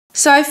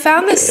So I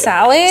found the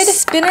salad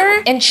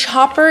spinner and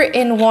chopper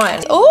in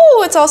one.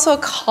 Oh, it's also a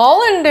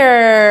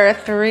colander.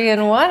 3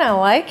 in 1, I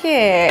like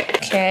it.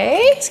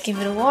 Okay, let's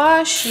give it a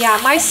wash. Yeah,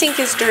 my sink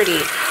is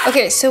dirty.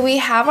 Okay, so we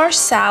have our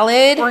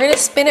salad. We're gonna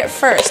spin it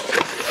first.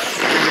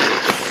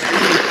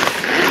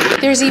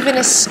 There's even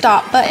a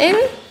stop button.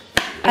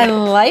 I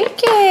like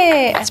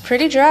it. It's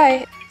pretty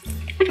dry.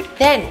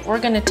 Then we're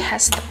gonna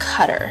test the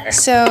cutter.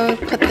 So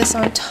put this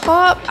on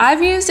top.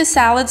 I've used a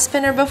salad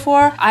spinner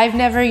before. I've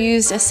never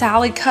used a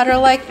salad cutter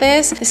like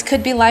this. This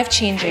could be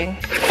life-changing.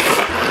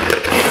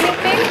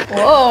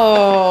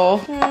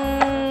 Whoa.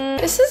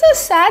 This is a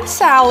sad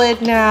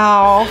salad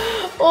now.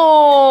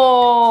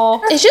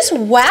 Oh, it just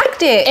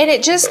whacked it and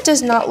it just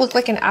does not look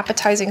like an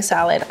appetizing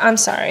salad. I'm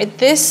sorry.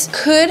 This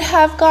could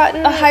have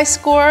gotten a high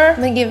score. I'm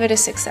gonna give it a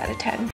 6 out of 10.